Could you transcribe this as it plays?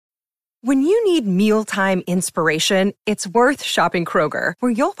When you need mealtime inspiration, it's worth shopping Kroger,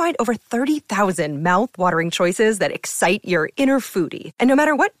 where you'll find over 30,000 mouth-watering choices that excite your inner foodie. And no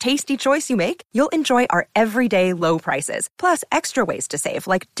matter what tasty choice you make, you'll enjoy our everyday low prices, plus extra ways to save,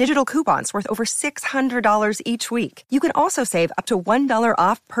 like digital coupons worth over $600 each week. You can also save up to $1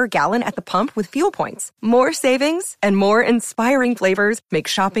 off per gallon at the pump with fuel points. More savings and more inspiring flavors make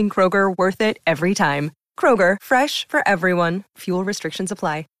shopping Kroger worth it every time. Kroger, fresh for everyone. Fuel restrictions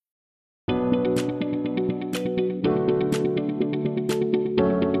apply.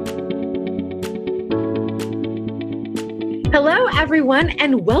 Hello, everyone,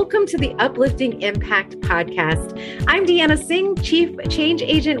 and welcome to the Uplifting Impact Podcast. I'm Deanna Singh, Chief Change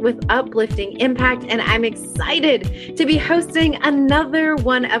Agent with Uplifting Impact, and I'm excited to be hosting another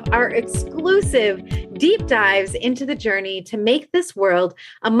one of our exclusive deep dives into the journey to make this world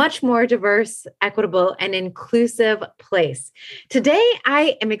a much more diverse, equitable, and inclusive place. Today,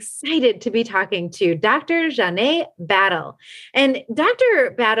 I am excited to be talking to Dr. Janae Battle. And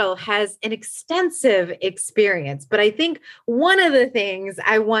Dr. Battle has an extensive experience, but I think one of the things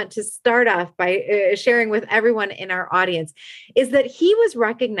I want to start off by sharing with everyone in our audience is that he was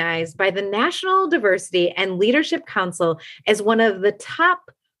recognized by the National Diversity and Leadership Council as one of the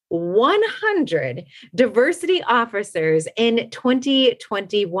top 100 diversity officers in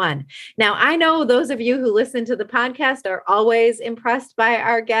 2021. Now, I know those of you who listen to the podcast are always impressed by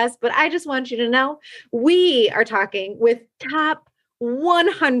our guests, but I just want you to know we are talking with top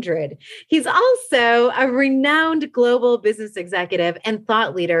 100. He's also a renowned global business executive and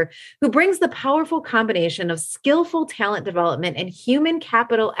thought leader who brings the powerful combination of skillful talent development and human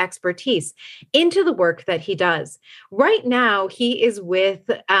capital expertise into the work that he does. Right now, he is with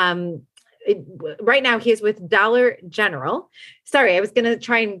Dollar General. Sorry, I was going to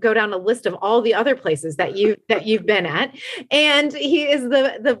try and go down a list of all the other places that you've been at. And he is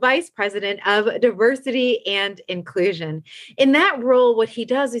the vice president of diversity and inclusion. In that role, what he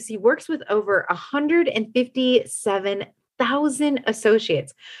does is he works with over 157,000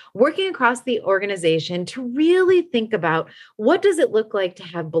 associates working across the organization to really think about what does it look like to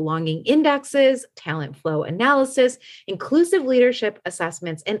have belonging indexes, talent flow analysis, inclusive leadership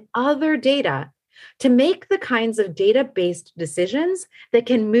assessments, and other data to make the kinds of data-based decisions that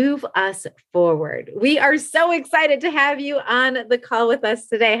can move us forward. We are so excited to have you on the call with us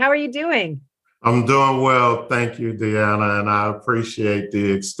today. How are you doing? I'm doing well. Thank you, Deanna. And I appreciate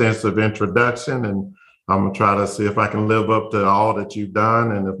the extensive introduction. And I'm going to try to see if I can live up to all that you've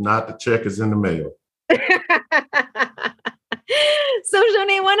done. And if not, the check is in the mail. So,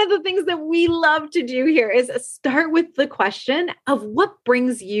 Janae, one of the things that we love to do here is start with the question of what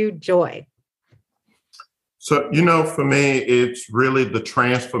brings you joy. So, for me, it's really the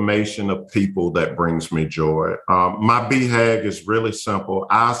transformation of people that brings me joy. My BHAG is really simple.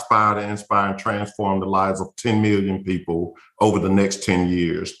 I aspire to inspire and transform the lives of 10 million people over the next 10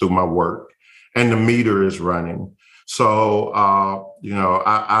 years through my work. And the meter is running. So, I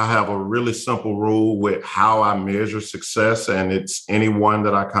have a really simple rule with how I measure success. And it's anyone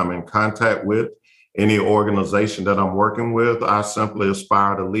that I come in contact with, any organization that I'm working with, I simply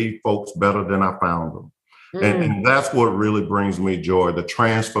aspire to leave folks better than I found them. And that's what really brings me joy, the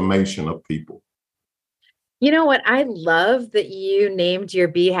transformation of people. You know what? I love that you named your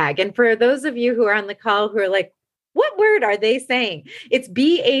BHAG. And for those of you who are on the call who are like, what word are they saying? It's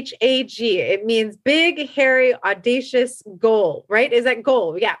BHAG. It means big, hairy, audacious goal, right? Is that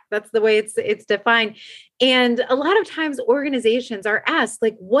goal? Yeah, that's the way it's defined. And a lot of times organizations are asked,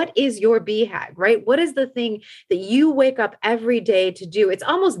 like, what is your BHAG, right? What is the thing that you wake up every day to do? It's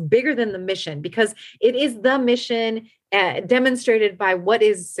almost bigger than the mission because it is the mission demonstrated by what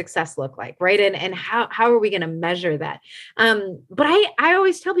is success look like, right? And how are we going to measure that? But I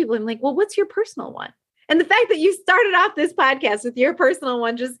always tell people, I'm like, well, what's your personal one? And the fact that you started off this podcast with your personal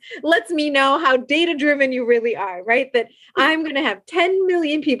one just lets me know how data-driven you really are, right? That I'm going to have 10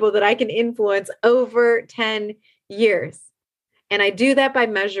 million people that I can influence over 10 years. And I do that by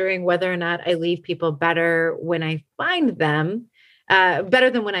measuring whether or not I leave people better when I find them, better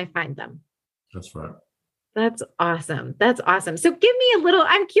than when I find them. That's right. That's awesome. That's awesome. So give me a little,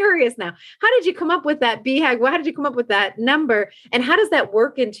 I'm curious now, how did you come up with that BHAG? How did you come up with that number? And how does that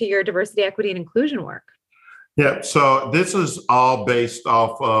work into your diversity, equity, and inclusion work? Yeah, so this is all based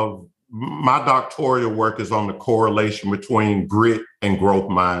off of my doctoral work is on the correlation between grit and growth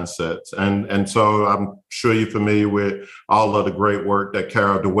mindsets. And so I'm sure you're familiar with all of the great work that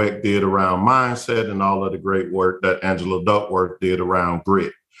Carol Dweck did around mindset and all of the great work that Angela Duckworth did around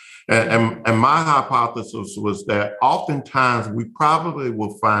grit. And my hypothesis was that oftentimes we probably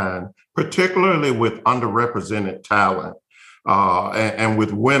will find, particularly with underrepresented talent and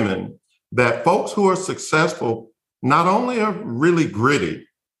with women, that folks who are successful not only are really gritty,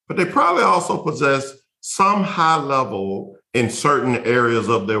 but they probably also possess some high level in certain areas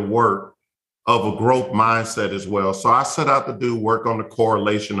of their work of a growth mindset as well. So I set out to do work on the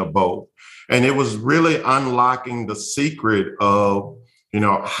correlation of both. And it was really unlocking the secret of,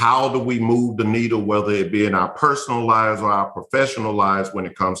 how do we move the needle, whether it be in our personal lives or our professional lives when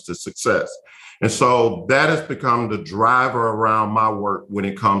it comes to success. And so that has become the driver around my work when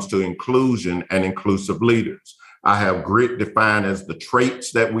it comes to inclusion and inclusive leaders. I have grit defined as the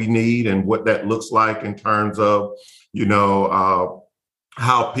traits that we need and what that looks like in terms of,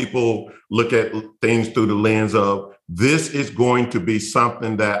 how people look at things through the lens of this is going to be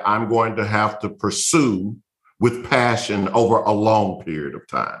something that I'm going to have to pursue with passion over a long period of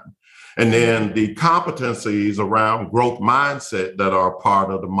time. And then the competencies around growth mindset that are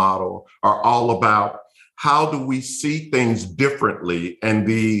part of the model are all about how do we see things differently and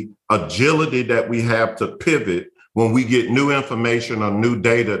the agility that we have to pivot when we get new information or new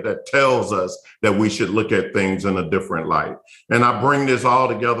data that tells us that we should look at things in a different light. And I bring this all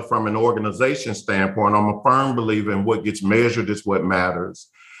together from an organization standpoint. I'm a firm believer in what gets measured is what matters,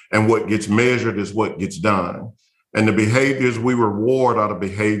 and what gets measured is what gets done. And the behaviors we reward are the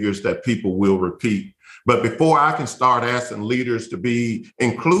behaviors that people will repeat. But before I can start asking leaders to be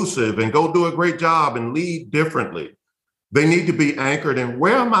inclusive and go do a great job and lead differently, they need to be anchored in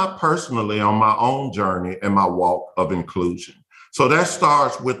where am I personally on my own journey and my walk of inclusion. So that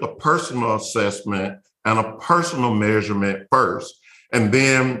starts with a personal assessment and a personal measurement first. And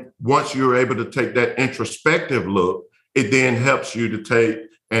then once you're able to take that introspective look, it then helps you to take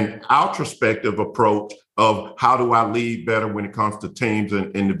an outrospective approach of how do I lead better when it comes to teams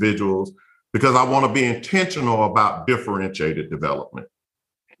and individuals, because I want to be intentional about differentiated development.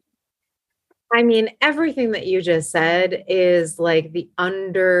 I mean, everything that you just said is like it's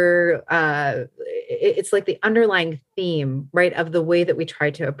like the underlying theme, right, of the way that we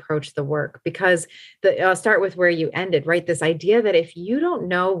try to approach the work. Because I'll start with where you ended, right? This idea that if you don't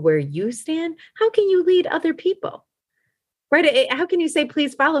know where you stand, how can you lead other people? Right? How can you say,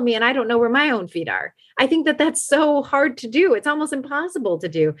 please follow me, and I don't know where my own feet are? I think that that's so hard to do. It's almost impossible to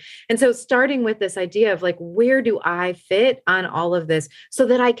do. And so starting with this idea of like, where do I fit on all of this so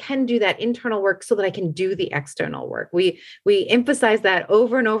that I can do that internal work so that I can do the external work? We emphasize that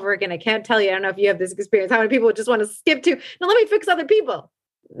over and over again. I can't tell you, I don't know if you have this experience, how many people just want to skip to, no, let me fix other people.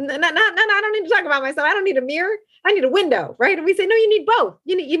 No, I don't need to talk about myself. I don't need a mirror. I need a window, right? And we say, no, you need both.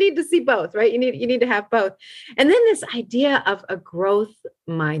 You need to see both, right? You need to have both. And then this idea of a growth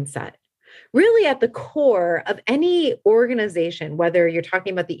mindset, really at the core of any organization, whether you're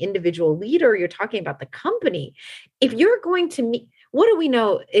talking about the individual leader, or you're talking about the company, if you're going to meet, what do we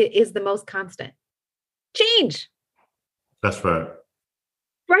know is the most constant? Change. That's right.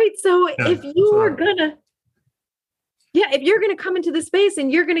 Right. So if you are if you're going to come into the space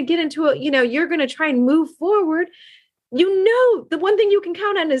and you're going to get into you're going to try and move forward, the one thing you can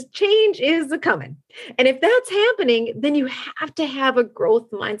count on is change is coming. And if that's happening, then you have to have a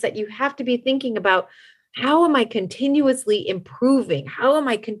growth mindset. You have to be thinking about, how am I continuously improving? How am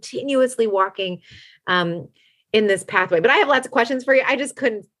I continuously walking in this pathway? But I have lots of questions for you. I just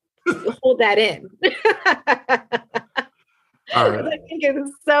couldn't hold that in. All right. I think it is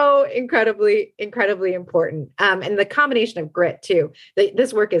so incredibly, incredibly important. And the combination of grit too.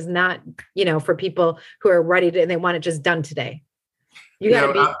 This work is not, for people who are ready to, and they want it just done today. You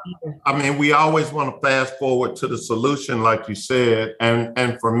got to be. I mean, we always want to fast forward to the solution, like you said.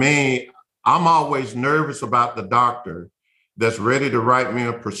 And for me, I'm always nervous about the doctor that's ready to write me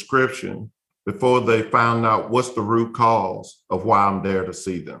a prescription before they found out what's the root cause of why I'm there to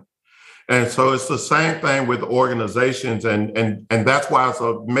see them. And so it's the same thing with organizations. And that's why it's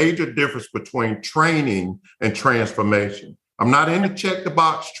a major difference between training and transformation. I'm not into check the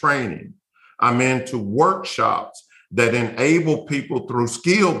box training. I'm into workshops that enable people through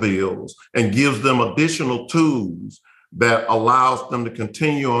skill builds and gives them additional tools that allows them to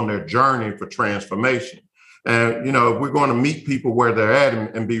continue on their journey for transformation. And, if we're going to meet people where they're at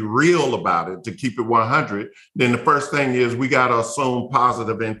and be real about it, to keep it 100, then the first thing is we got to assume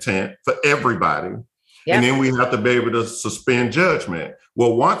positive intent for everybody. Yep. And then we have to be able to suspend judgment.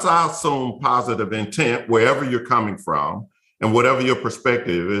 Well, once I assume positive intent, wherever you're coming from and whatever your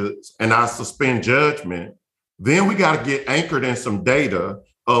perspective is, and I suspend judgment, then we got to get anchored in some data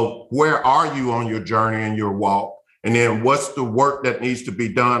of where are you on your journey and your walk? And then what's the work that needs to be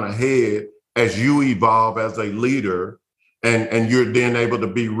done ahead as you evolve as a leader, and you're then able to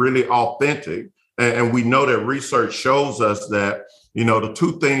be really authentic. And we know that research shows us that, the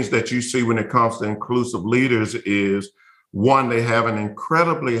two things that you see when it comes to inclusive leaders is one, they have an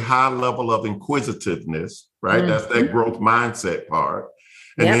incredibly high level of inquisitiveness, right? That's that growth mindset part.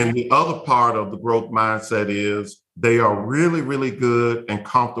 And then the other part of the growth mindset is they are really, really good and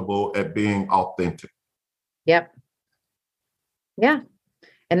comfortable at being authentic. Yep. Yeah.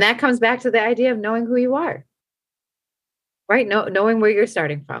 And that comes back to the idea of knowing who you are, right? Knowing where you're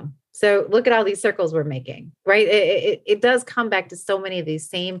starting from. So look at all these circles we're making, right? It does come back to so many of these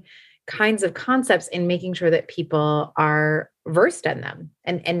same kinds of concepts in making sure that people are versed in them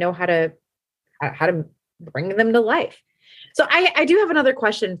and know how to bring them to life. So I do have another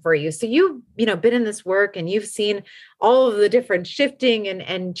question for you. So you've, been in this work and you've seen all of the different shifting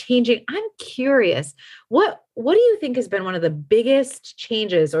and changing. I'm curious, what do you think has been one of the biggest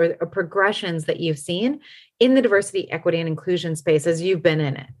changes or progressions that you've seen in the diversity, equity, and inclusion space as you've been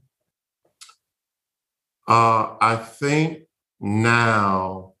in it? I think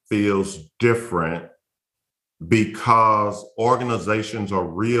now feels different because organizations are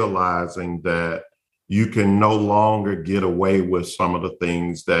realizing that you can no longer get away with some of the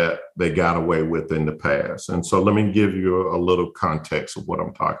things that they got away with in the past. And so let me give you a little context of what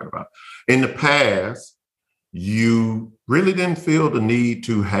I'm talking about. In the past, you really didn't feel the need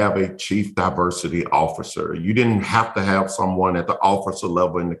to have a chief diversity officer. You didn't have to have someone at the officer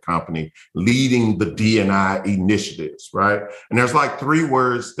level in the company leading the D&I initiatives, right? And there's like 3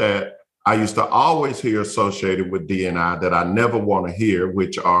 words that I used to always hear associated with D&I that I never want to hear,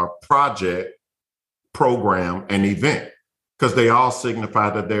 which are project, program, and event, because they all signify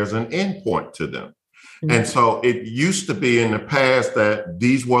that there's an endpoint to them. Mm-hmm. And so it used to be in the past that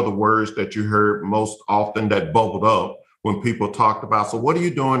these were the words that you heard most often that bubbled up when people talked about, so what are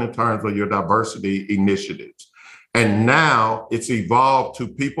you doing in terms of your diversity initiatives? And now it's evolved to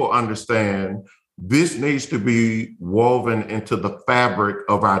people understand this needs to be woven into the fabric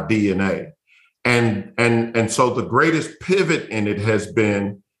of our DNA. And so the greatest pivot in it has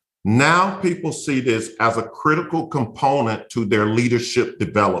been, now people see this as a critical component to their leadership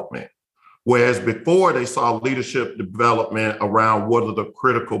development. Whereas before they saw leadership development around what are the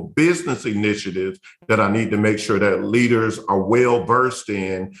critical business initiatives that I need to make sure that leaders are well versed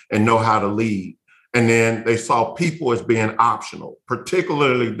in and know how to lead. And then they saw people as being optional,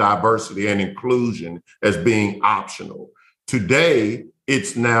 particularly diversity and inclusion as being optional. Today,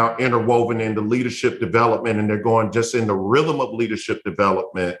 it's now interwoven into leadership development, and they're going just in the rhythm of leadership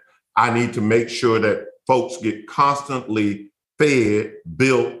development. I need to make sure that folks get constantly fed,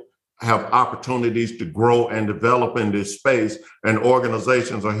 built, have opportunities to grow and develop in this space, and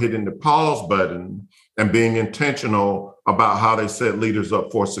organizations are hitting the pause button and being intentional about how they set leaders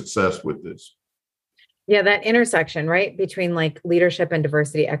up for success with this. Yeah, that intersection, right, between like leadership and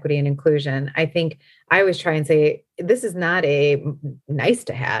diversity, equity, and inclusion. I think I always try and say, this is not a nice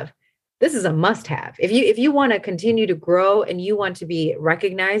to have. This is a must have. If you want to continue to grow and you want to be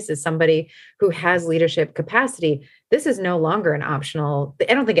recognized as somebody who has leadership capacity, this is no longer an optional.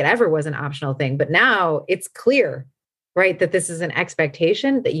 I don't think it ever was an optional thing, but now it's clear, right, that this is an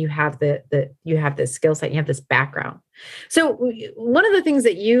expectation, that you have you have this skill set, you have this background. So one of the things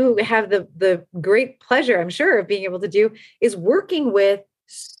that you have the great pleasure, I'm sure, of being able to do is working with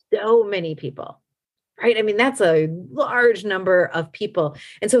so many people. Right? I mean, that's a large number of people.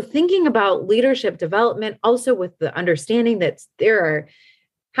 And so thinking about leadership development, also with the understanding that there are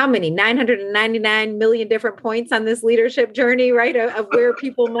how many 999 million different points on this leadership journey, right? Of where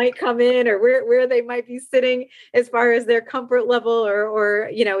people might come in or where they might be sitting as far as their comfort level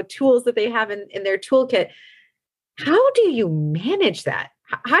or tools that they have in their toolkit. How do you manage that?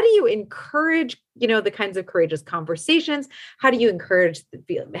 How do you encourage, the kinds of courageous conversations? How do you encourage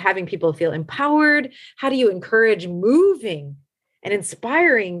having people feel empowered? How do you encourage moving and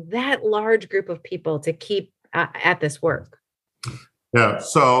inspiring that large group of people to keep at this work? Yeah.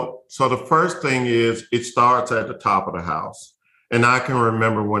 So the first thing is it starts at the top of the house. And I can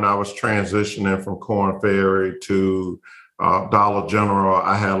remember when I was transitioning from Korn Ferry to Dollar General,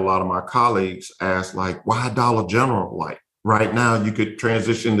 I had a lot of my colleagues ask, like, why Dollar General? Like, right now, you could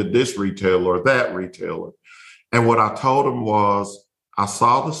transition to this retailer or that retailer. And what I told them was, I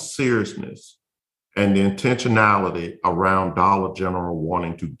saw the seriousness and the intentionality around Dollar General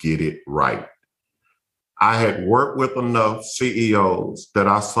wanting to get it right. I had worked with enough CEOs that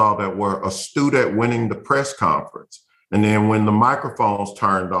I saw that were astute at winning the press conference. And then when the microphones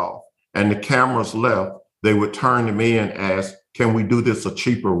turned off and the cameras left, they would turn to me and ask, can we do this a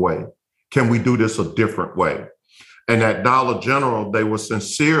cheaper way? Can we do this a different way? And at Dollar General, they were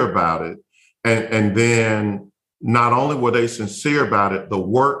sincere about it. And then not only were they sincere about it, the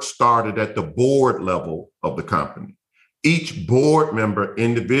work started at the board level of the company. Each board member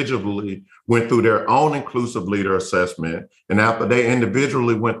individually went through their own inclusive leader assessment. And after they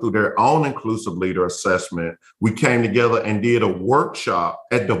individually went through their own inclusive leader assessment, we came together and did a workshop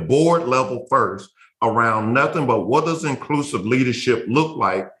at the board level first around nothing but what does inclusive leadership look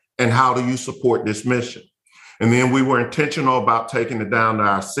like and how do you support this mission? And then we were intentional about taking it down to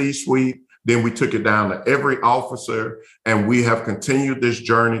our C-suite. Then we took it down to every officer, and we have continued this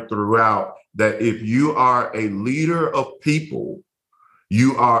journey throughout that if you are a leader of people,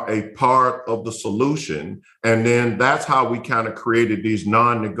 you are a part of the solution. And then that's how we kind of created these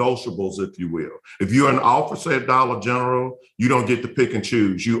non-negotiables, if you will. If you're an officer at Dollar General, you don't get to pick and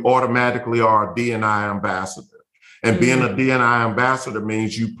choose. You automatically are a D&I ambassador. And being a D&I ambassador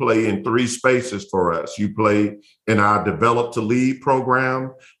means you play in 3 spaces for us. You play in our Develop to Lead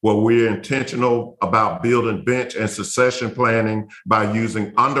program, where we're intentional about building bench and succession planning by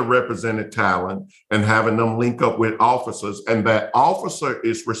using underrepresented talent and having them link up with officers. And that officer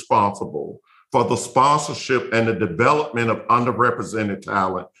is responsible for the sponsorship and the development of underrepresented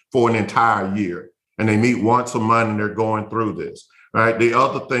talent for an entire year. And they meet once a month and they're going through this. Right. The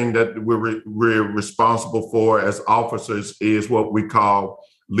other thing that we're responsible for as officers is what we call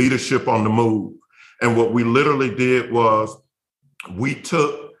leadership on the move. And what we literally did was we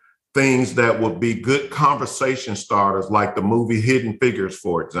took things that would be good conversation starters, like the movie Hidden Figures,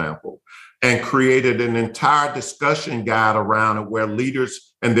 for example, and created an entire discussion guide around it where leaders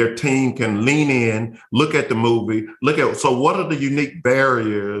and their team can lean in, look at the movie, so what are the unique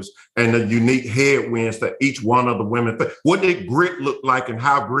barriers and the unique headwinds that each one of the women face? What did grit look like, and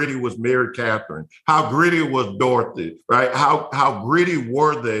how gritty was Mary Catherine? How gritty was Dorothy, right? How gritty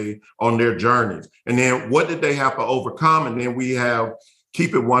were they on their journeys? And then what did they have to overcome? And then we have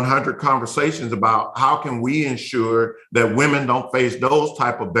Keep It 100 conversations about how can we ensure that women don't face those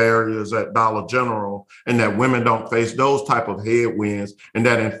type of barriers at Dollar General, and that women don't face those type of headwinds, and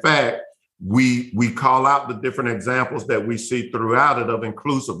that in fact, we call out the different examples that we see throughout it of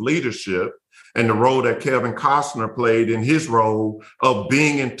inclusive leadership and the role that Kevin Costner played in his role of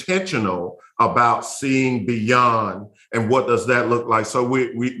being intentional about seeing beyond and what does that look like. So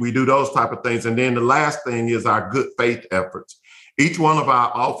we do those type of things. And then the last thing is our good faith efforts. Each one of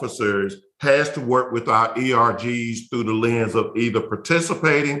our officers has to work with our ERGs through the lens of either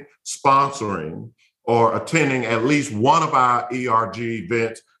participating, sponsoring, or attending at least one of our ERG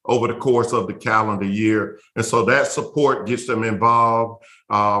events over the course of the calendar year. And so that support gets them involved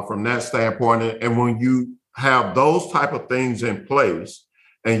from that standpoint. And when you have those type of things in place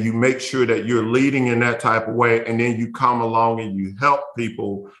and you make sure that you're leading in that type of way, and then you come along and you help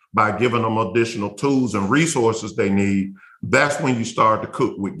people by giving them additional tools and resources they need, that's when you start to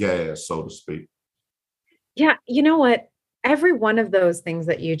cook with gas, so to speak. Yeah. You know what? Every one of those things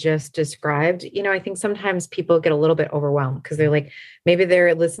that you just described, I think sometimes people get a little bit overwhelmed because they're like, maybe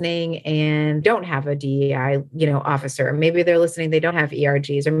they're listening and don't have a DEI, officer. Or maybe they're listening, they don't have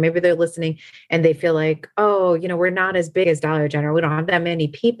ERGs, or maybe they're listening and they feel like, oh, we're not as big as Dollar General. We don't have that many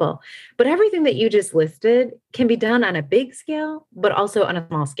people. But everything that you just listed can be done on a big scale, but also on a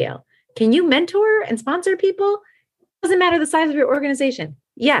small scale. Can you mentor and sponsor people? Doesn't matter the size of your organization.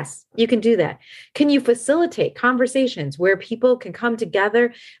 Yes, you can do that. Can you facilitate conversations where people can come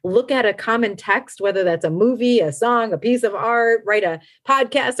together, look at a common text, whether that's a movie, a song, a piece of art, write a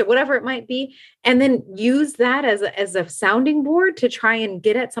podcast, or whatever it might be, and then use that as a sounding board to try and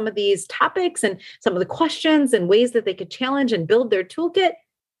get at some of these topics and some of the questions and ways that they could challenge and build their toolkit?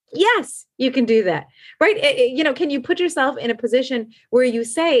 Yes, you can do that, right? Can you put yourself in a position where you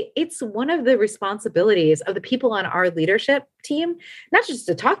say it's one of the responsibilities of the people on our leadership team, not just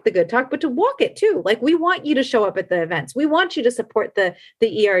to talk the good talk, but to walk it too. Like, we want you to show up at the events. We want you to support the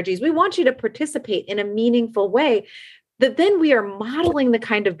ERGs. We want you to participate in a meaningful way. That then we are modeling the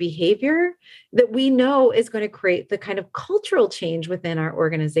kind of behavior that we know is going to create the kind of cultural change within our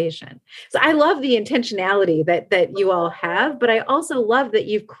organization. So I love the intentionality that you all have, but I also love that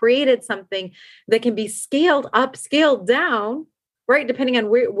you've created something that can be scaled up, scaled down, right? Depending on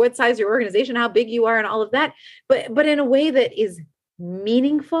what size your organization, how big you are, and all of that, but in a way that is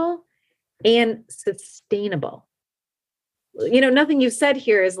meaningful and sustainable. Nothing you've said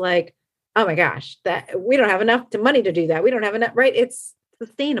here is like, oh my gosh, that we don't have enough money to do that. We don't have enough, right? It's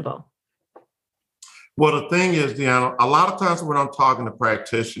sustainable. Well, the thing is, Deanna, a lot of times when I'm talking to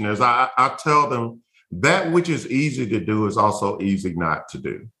practitioners, I tell them that which is easy to do is also easy not to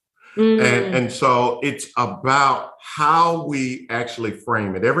do. And so it's about how we actually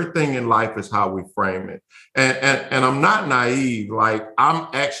frame it. Everything in life is how we frame it. And I'm not naive. Like, I'm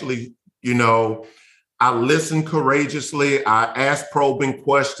actually, I listen courageously. I ask probing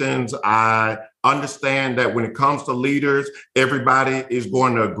questions. I understand that when it comes to leaders, everybody is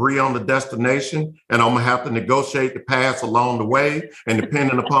going to agree on the destination, and I'm going to have to negotiate the paths along the way. And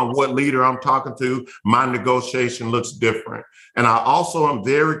depending upon what leader I'm talking to, my negotiation looks different. And I also am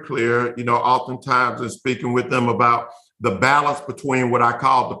very clear, oftentimes in speaking with them about the balance between what I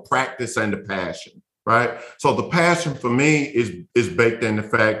call the practice and the passion, right? So the passion for me is baked in the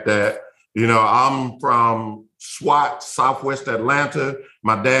fact that, I'm from SWAT, Southwest Atlanta.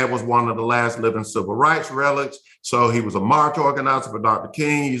 My dad was one of the last living civil rights relics. So he was a march organizer for Dr.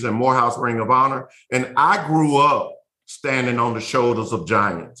 King. He's in Morehouse Ring of Honor. And I grew up standing on the shoulders of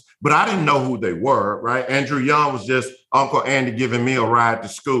giants, but I didn't know who they were, right? Andrew Young was just Uncle Andy giving me a ride to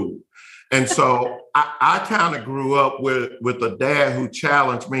school. And so I kind of grew up with a dad who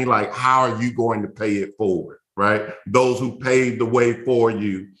challenged me, like, how are you going to pay it forward, right? Those who paved the way for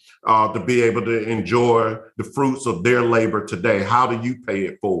you to be able to enjoy the fruits of their labor today. How do you pay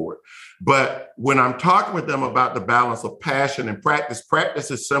it forward? But when I'm talking with them about the balance of passion and practice,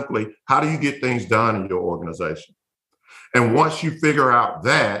 practice is simply, how do you get things done in your organization? And once you figure out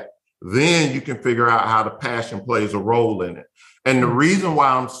that, then you can figure out how the passion plays a role in it. And the reason why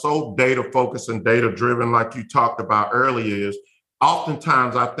I'm so data focused and data driven, like you talked about earlier, is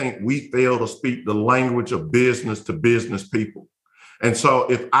oftentimes I think we fail to speak the language of business to business people. And so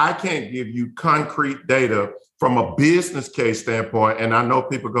if I can't give you concrete data from a business case standpoint, and I know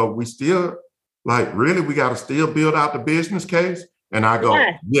people go, we still, like, really, we got to still build out the business case? And I go,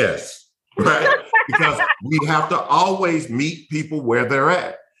 yes, right? Because we have to always meet people where they're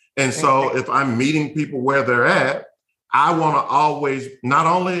at. And so if I'm meeting people where they're at, I want to always, not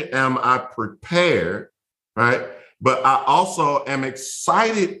only am I prepared, right, but I also am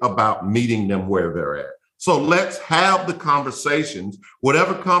excited about meeting them where they're at. So let's have the conversations,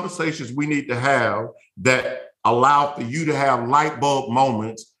 whatever conversations we need to have that allow for you to have light bulb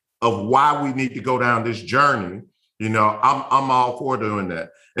moments of why we need to go down this journey. I'm all for doing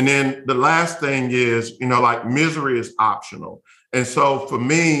that. And then the last thing is, like, misery is optional. And so for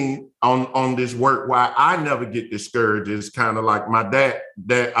me on this work, why I never get discouraged is kind of like my dad,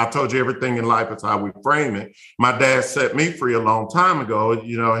 I told you everything in life is how we frame it. My dad set me free a long time ago,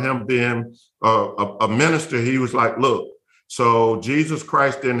 him being a minister. He was like, look, so Jesus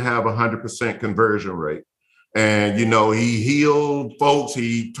Christ didn't have 100% conversion rate. And, he healed folks.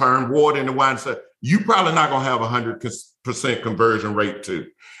 He turned water into wine. So you probably not going to have 100% conversion rate too.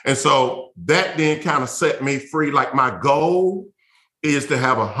 And so that then kind of set me free. Like, my goal is to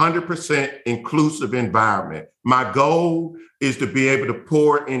have 100% inclusive environment. My goal is to be able to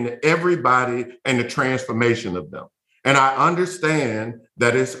pour into everybody and the transformation of them. And I understand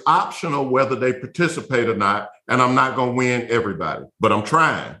that it's optional whether they participate or not. And I'm not going to win everybody, but I'm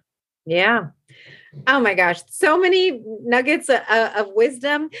trying. Yeah. Oh my gosh. So many nuggets of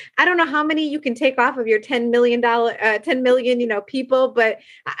wisdom. I don't know how many you can take off of your 10 million, people, but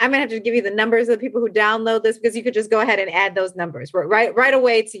I'm gonna have to give you the numbers of the people who download this, because you could just go ahead and add those numbers right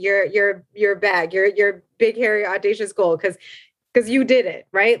away to your bag, your big, hairy, audacious goal. Because you did it,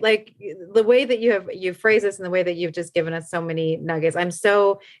 right? Like, the way that you've phrased this and the way that you've just given us so many nuggets. I'm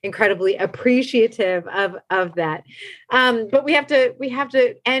so incredibly appreciative of that. But we have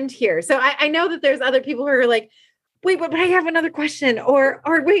to end here. So I know that there's other people who are like, wait, but I have another question, or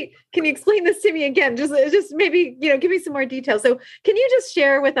wait, can you explain this to me again? Just maybe, give me some more details. So can you just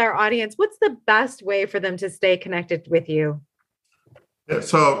share with our audience, what's the best way for them to stay connected with you?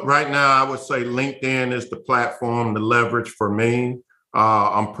 So right now, I would say LinkedIn is the platform, the leverage for me.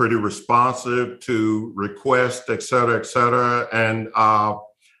 I'm pretty responsive to requests, et cetera, and,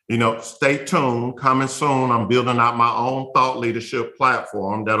 stay tuned. Coming soon, I'm building out my own thought leadership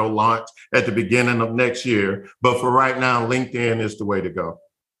platform that'll launch at the beginning of next year. But for right now, LinkedIn is the way to go.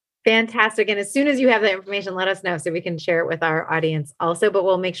 Fantastic. And as soon as you have that information, let us know so we can share it with our audience also, but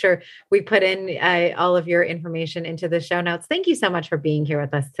we'll make sure we put in all of your information into the show notes. Thank you so much for being here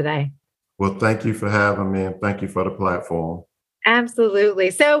with us today. Well, thank you for having me, and thank you for the platform. Absolutely.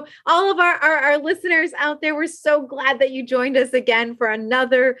 So all of our listeners out there, we're so glad that you joined us again for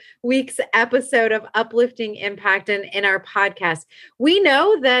another week's episode of Uplifting Impact in our podcast. We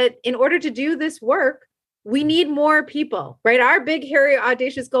know that in order to do this work, we need more people, right? Our big, hairy,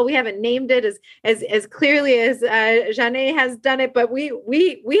 audacious goal, we haven't named it as clearly as Janae has done it, but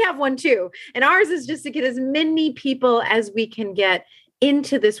we have one too. And ours is just to get as many people as we can get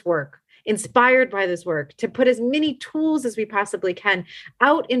into this work, inspired by this work, to put as many tools as we possibly can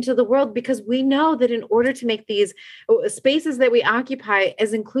out into the world, because we know that in order to make these spaces that we occupy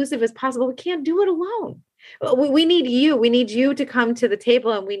as inclusive as possible, we can't do it alone. We need you. We need you to come to the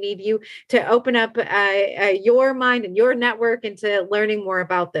table, and we need you to open up your mind and your network into learning more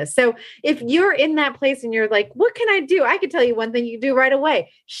about this. So if you're in that place and you're like, what can I do? I can tell you one thing you do right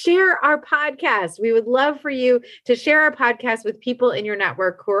away. Share our podcast. We would love for you to share our podcast with people in your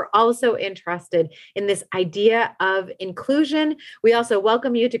network who are also interested in this idea of inclusion. We also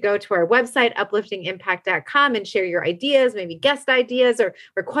welcome you to go to our website, upliftingimpact.com, and share your ideas, maybe guest ideas or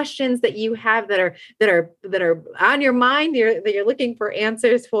questions that you have that are on your mind, that you're looking for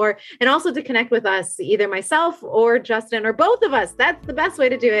answers for, and also to connect with us, either myself or Justin or both of us. That's the best way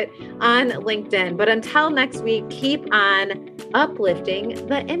to do it on LinkedIn. But until next week, keep on uplifting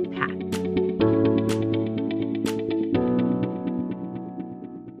the impact.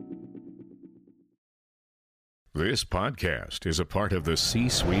 This podcast is a part of the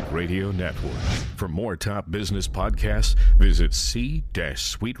C-Suite Radio Network. For more top business podcasts, visit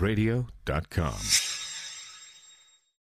c-suiteradio.com.